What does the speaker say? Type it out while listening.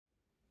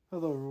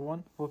Hello,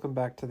 everyone. Welcome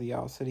back to the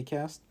Owl City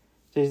Cast.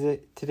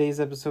 Today's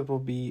episode will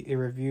be a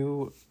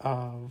review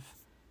of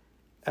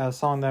a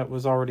song that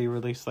was already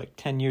released like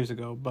 10 years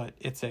ago, but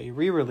it's a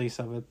re-release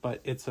of it,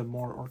 but it's a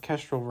more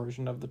orchestral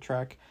version of the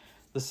track.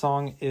 The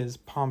song is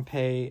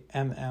Pompeii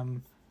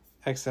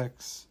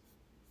MMXXIII,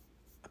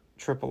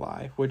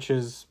 which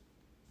is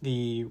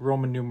the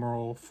Roman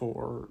numeral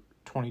for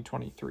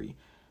 2023.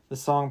 The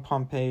song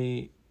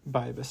Pompeii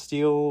by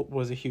Bastille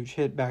was a huge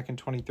hit back in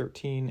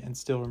 2013 and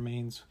still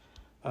remains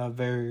a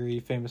very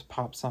famous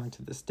pop song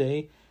to this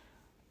day.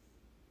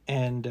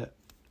 And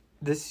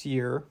this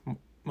year,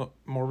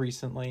 more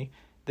recently,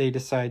 they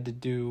decided to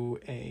do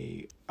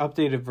a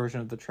updated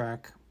version of the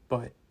track,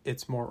 but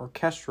it's more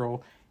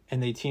orchestral,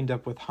 and they teamed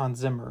up with Hans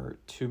Zimmer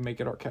to make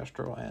it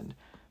orchestral. And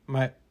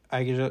I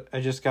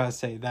just gotta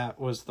say that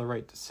was the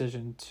right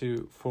decision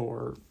to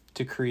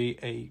create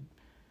a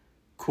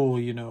cool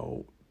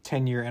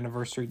 10-year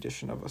anniversary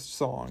edition of a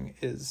song,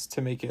 is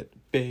to make it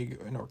big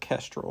and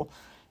orchestral.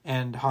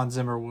 And Hans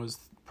Zimmer was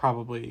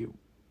probably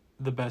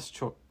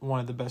one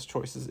of the best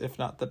choices, if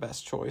not the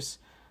best choice,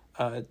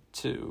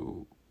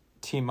 to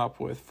team up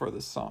with for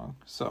this song.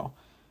 So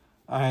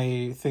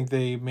I think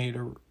they made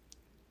a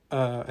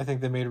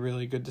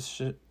really good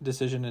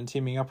decision in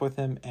teaming up with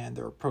him, and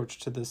their approach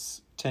to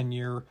this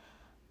 10-year-old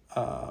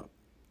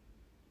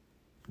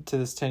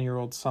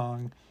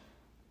song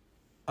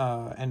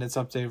and its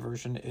updated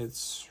version.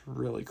 It's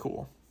really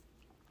cool.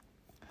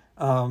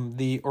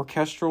 The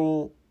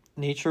orchestral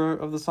nature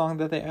of the song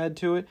that they add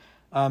to it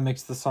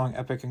makes the song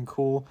epic and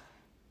cool.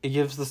 It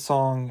gives the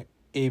song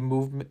a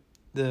movement.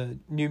 The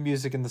new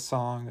music in the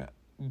song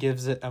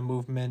gives it a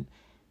movement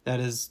that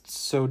is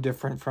so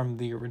different from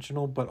the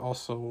original, but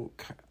also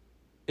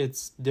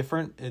it's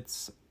different.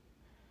 It's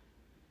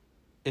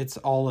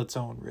all its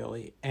own,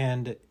 really,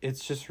 and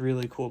it's just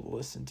really cool to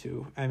listen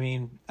to. I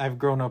mean, I've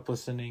grown up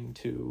listening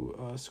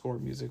to score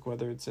music,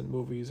 whether it's in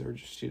movies or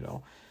just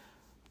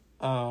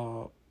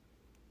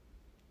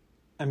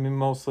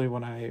mostly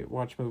when I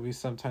watch movies,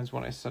 sometimes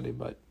when I study,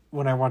 but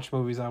when I watch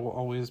movies, I will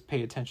always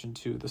pay attention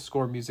to the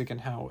score music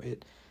and how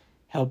it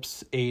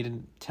helps aid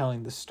in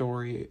telling the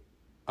story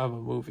of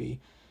a movie.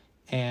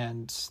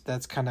 And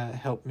that's kind of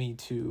helped me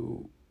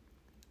to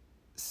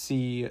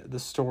see the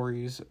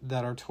stories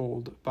that are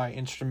told by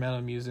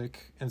instrumental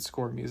music and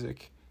score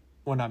music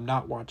when I'm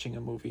not watching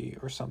a movie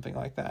or something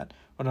like that,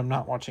 when I'm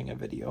not watching a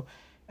video.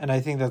 And I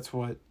think that's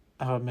what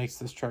makes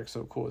this track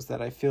so cool, is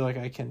that I feel like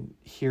I can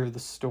hear the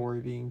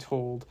story being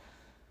told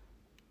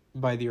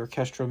by the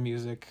orchestral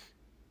music.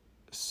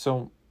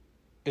 So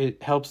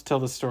it helps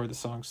tell the story of the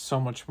song so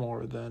much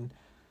more than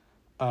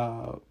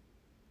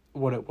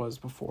what it was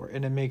before,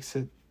 and it makes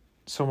it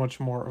so much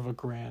more of a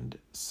grand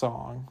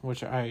song,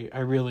 which I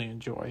really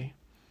enjoy.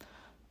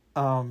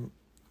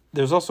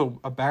 There's also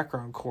a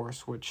background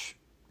chorus which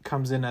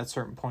comes in at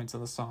certain points in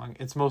the song.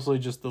 It's mostly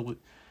just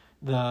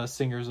the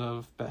singers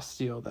of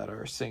Bastille that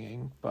are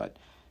singing, but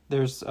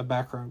there's a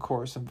background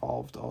chorus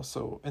involved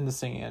also in the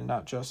singing, and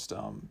not just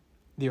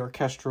the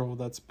orchestral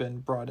that's been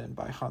brought in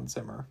by Hans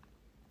Zimmer.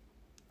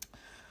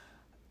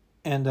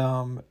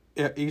 And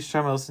each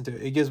time I listen to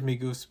it, it gives me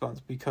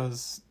goosebumps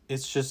because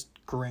it's just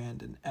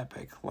grand and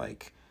epic.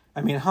 Like,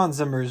 I mean, Hans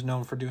Zimmer is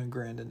known for doing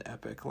grand and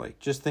epic. Like,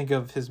 just think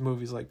of his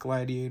movies like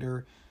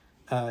Gladiator,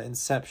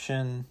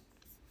 Inception.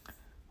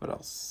 What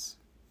else?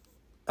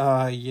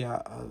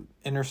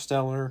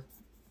 Interstellar.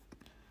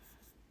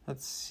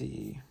 Let's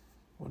see,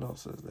 what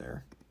else is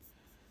there?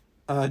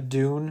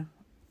 Dune.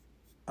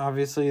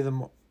 Obviously,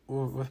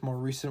 with more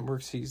recent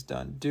works, he's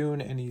done Dune,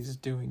 and he's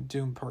doing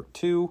Dune Part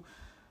 2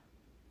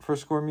 for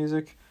score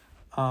music.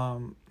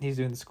 He's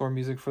doing the score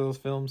music for those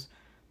films.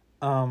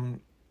 And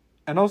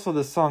also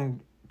the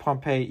song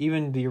Pompeii,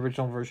 even the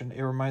original version,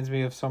 it reminds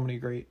me of so many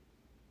great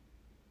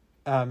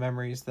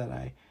memories that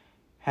I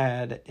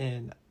had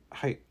in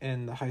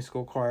the high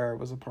school choir I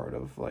was a part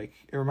of. Like,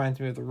 it reminds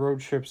me of the road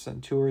trips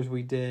and tours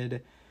we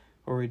did,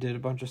 where we did a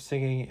bunch of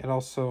singing. It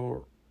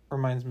also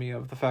reminds me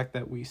of the fact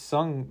that we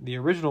sung the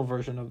original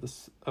version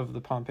of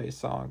the Pompeii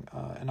song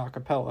in a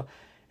cappella,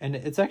 and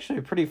it's actually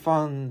a pretty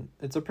fun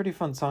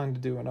song to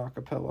do in a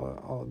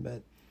cappella, I'll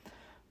admit.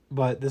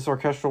 But this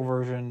orchestral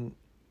version,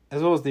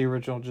 as well as the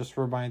original, just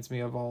reminds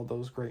me of all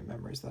those great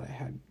memories that I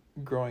had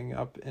growing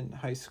up in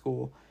high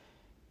school,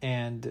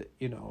 and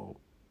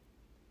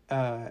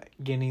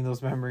gaining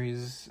those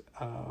memories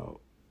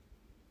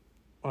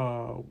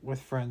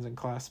with friends and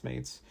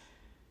classmates,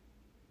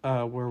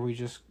 where we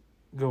just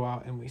go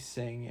out and we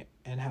sing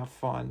and have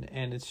fun,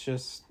 and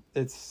it's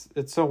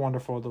so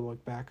wonderful to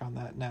look back on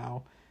that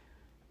now.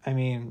 I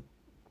mean,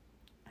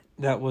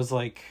 that was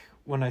like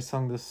when I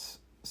sung this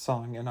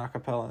song in a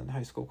cappella in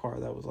high school choir.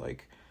 That was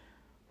like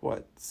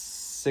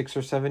 6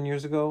 or 7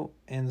 years ago,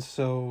 and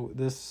so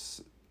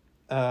this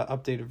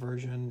updated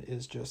version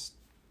is just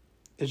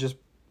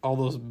all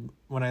those,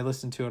 when I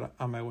listened to it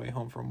on my way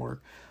home from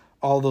work,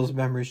 all those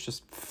memories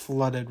just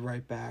flooded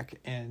right back,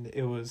 and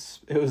it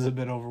was a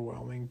bit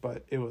overwhelming,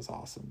 but it was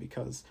awesome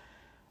because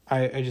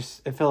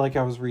it felt like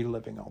I was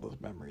reliving all those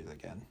memories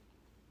again.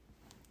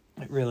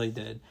 It really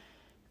did.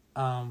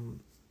 And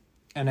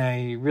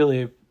I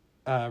really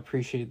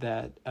appreciate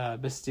that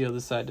Bastille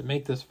decided to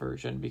make this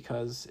version,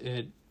 because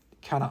it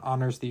kind of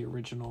honors the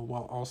original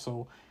while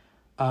also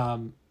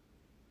um,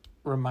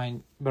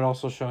 but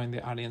also showing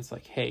the audience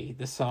like, hey,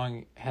 this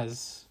song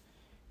has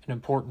an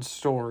important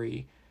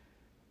story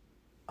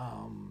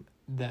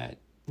that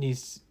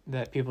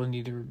people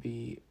need to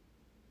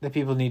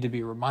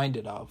be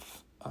reminded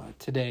of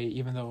today,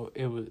 even though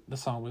the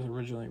song was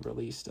originally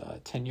released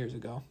 10 years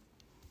ago.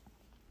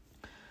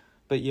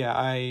 But yeah,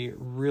 I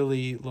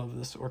really love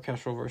this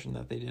orchestral version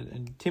that they did,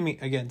 and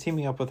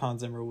teaming up with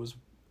Hans Zimmer was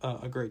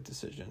a great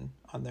decision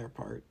on their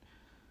part.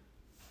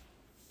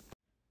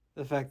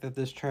 The fact that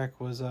this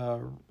track was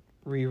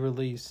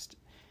re-released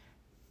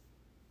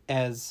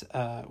as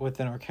with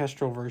an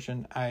orchestral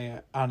version,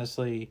 I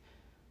honestly,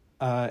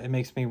 it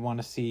makes me want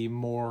to see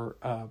more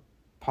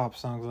pop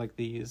songs like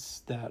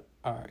these that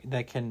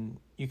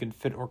you can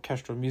fit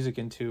orchestral music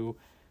into.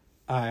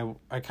 I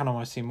kind of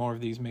want to see more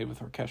of these made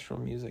with orchestral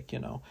music,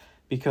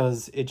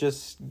 because it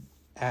just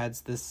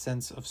adds this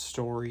sense of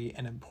story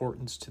and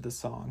importance to the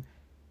song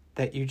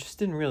that you just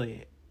didn't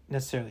really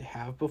necessarily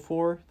have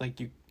before. Like,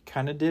 you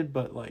kind of did,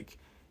 but like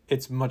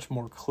it's much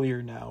more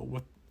clear now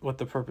what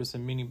the purpose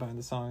and meaning behind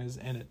the song is,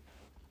 and it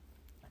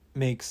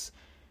makes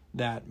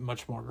that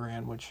much more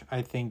grand, which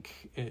I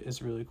think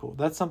is really cool.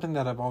 That's something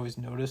that I've always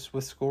noticed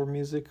with score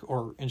music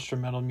or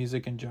instrumental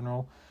music in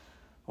general,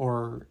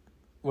 or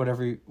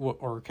or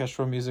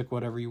orchestral music,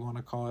 whatever you want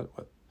to call it.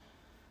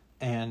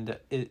 And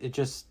it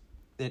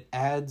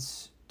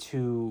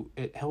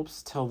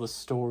helps tell the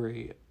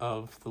story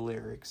of the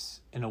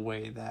lyrics in a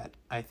way that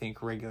I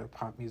think regular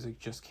pop music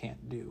just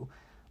can't do.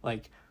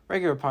 Like,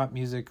 regular pop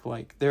music,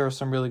 like, there are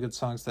some really good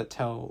songs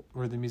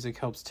where the music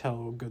helps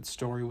tell a good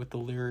story with the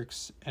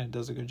lyrics, and it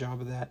does a good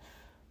job of that.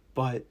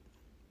 But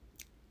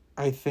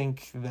I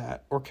think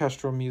that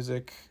orchestral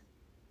music,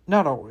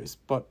 not always,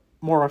 but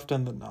more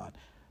often than not,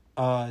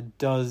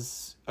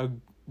 does a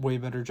way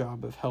better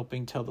job of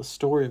helping tell the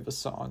story of a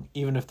song,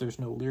 even if there's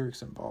no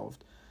lyrics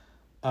involved,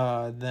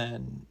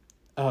 than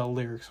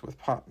lyrics with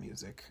pop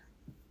music.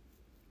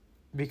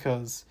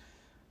 Because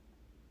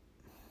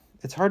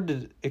it's hard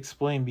to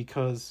explain,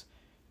 because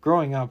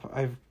growing up,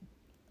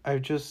 I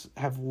just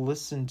have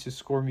listened to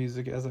score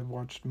music as I've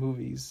watched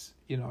movies.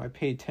 I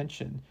pay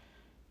attention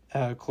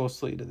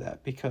closely to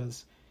that,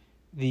 because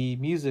the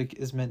music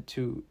is meant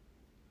to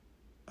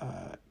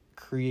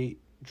create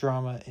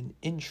drama and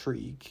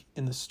intrigue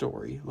in the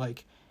story.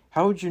 Like,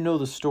 how would you know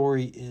the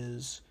story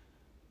is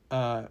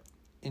how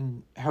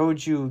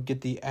would you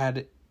get the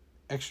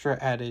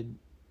extra added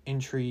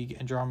intrigue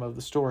and drama of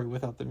the story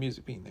without the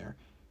music being there?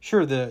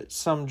 Sure,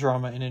 some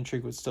drama and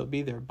intrigue would still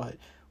be there, but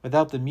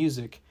without the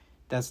music,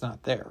 that's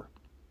not there.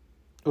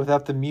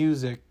 Without the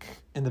music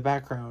in the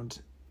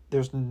background,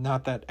 there's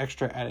not that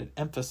extra added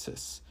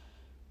emphasis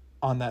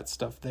on that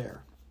stuff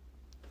there.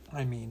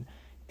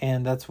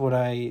 And that's what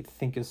I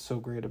think is so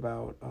great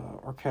about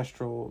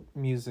orchestral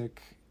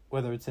music,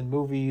 whether it's in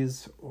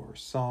movies or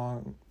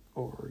song,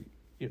 or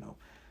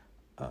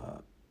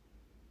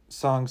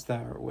songs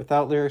that are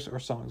without lyrics or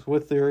songs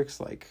with lyrics,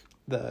 like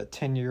the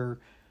 10-year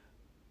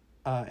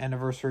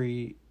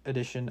anniversary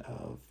edition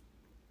of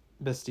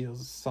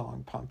Bastille's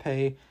song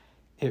Pompeii.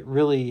 It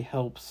really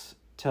helps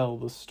tell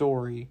the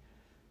story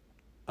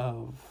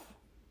of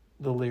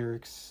the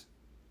lyrics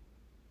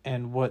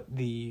and what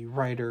the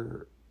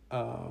writer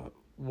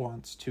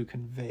wants to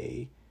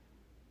convey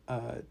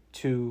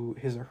to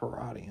his or her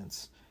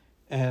audience.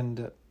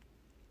 And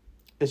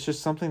it's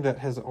just something that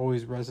has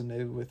always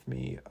resonated with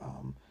me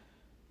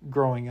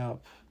growing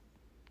up.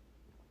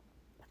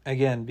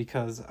 Again,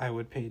 because I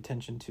would pay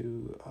attention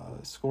to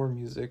score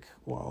music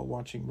while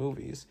watching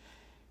movies.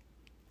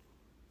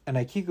 And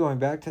I keep going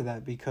back to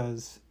that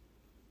because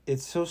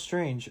it's so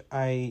strange.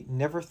 I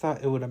never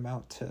thought it would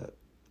amount to...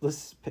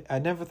 I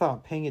never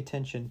thought paying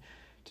attention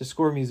to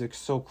score music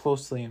so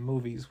closely in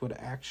movies would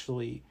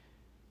actually,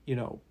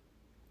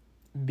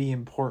 be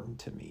important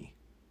to me.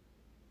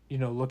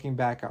 Looking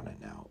back on it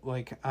now.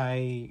 Like,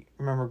 I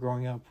remember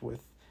growing up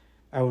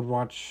I would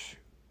watch...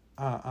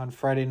 on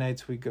Friday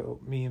nights,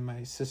 me and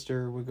my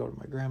sister would go to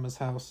my grandma's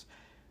house.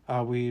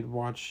 We'd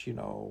watch,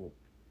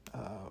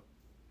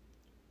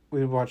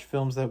 we'd watch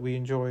films that we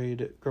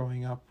enjoyed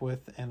growing up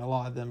with, and a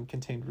lot of them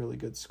contained really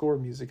good score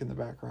music in the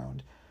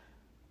background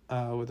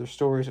with their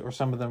stories, or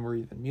some of them were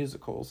even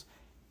musicals.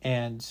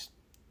 And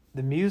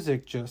the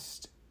music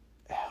just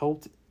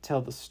helped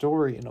tell the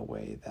story in a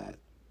way that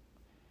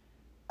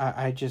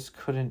I just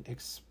couldn't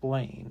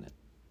explain.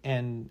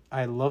 And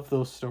I love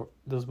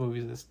those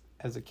movies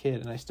as a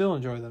kid, and I still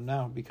enjoy them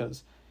now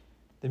because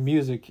the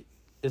music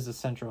is a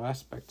central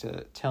aspect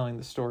to telling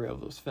the story of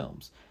those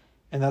films.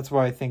 And that's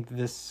why I think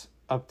this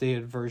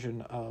updated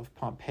version of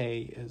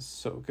Pompeii is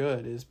so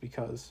good, is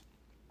because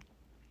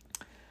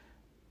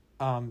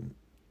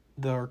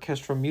the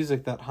orchestral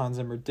music that Hans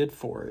Zimmer did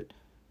for it,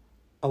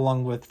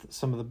 along with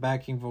some of the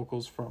backing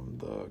vocals from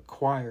the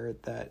choir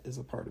that is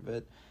a part of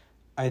it,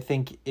 I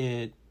think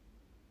it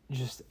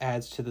just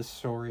adds to the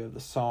story of the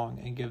song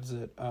and gives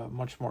it a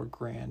much more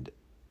grand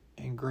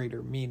and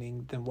greater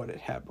meaning than what it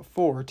had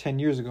before 10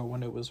 years ago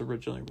when it was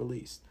originally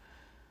released.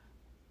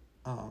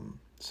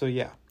 So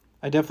yeah,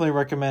 I definitely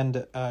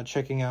recommend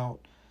checking out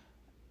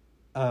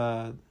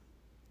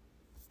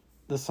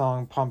the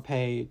song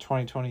Pompeii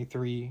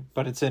 2023,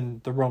 but it's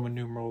in the Roman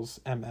numerals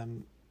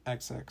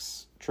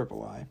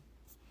MMXXIII.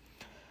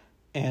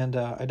 And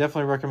I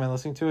definitely recommend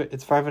listening to it.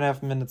 It's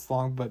 5.5 minutes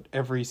long, but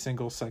every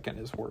single second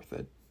is worth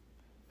it.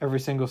 Every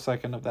single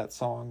second of that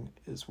song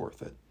is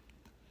worth it.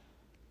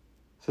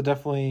 So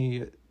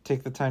definitely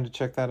take the time to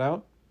check that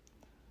out.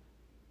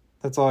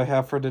 That's all I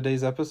have for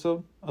today's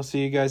episode. I'll see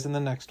you guys in the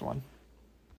next one.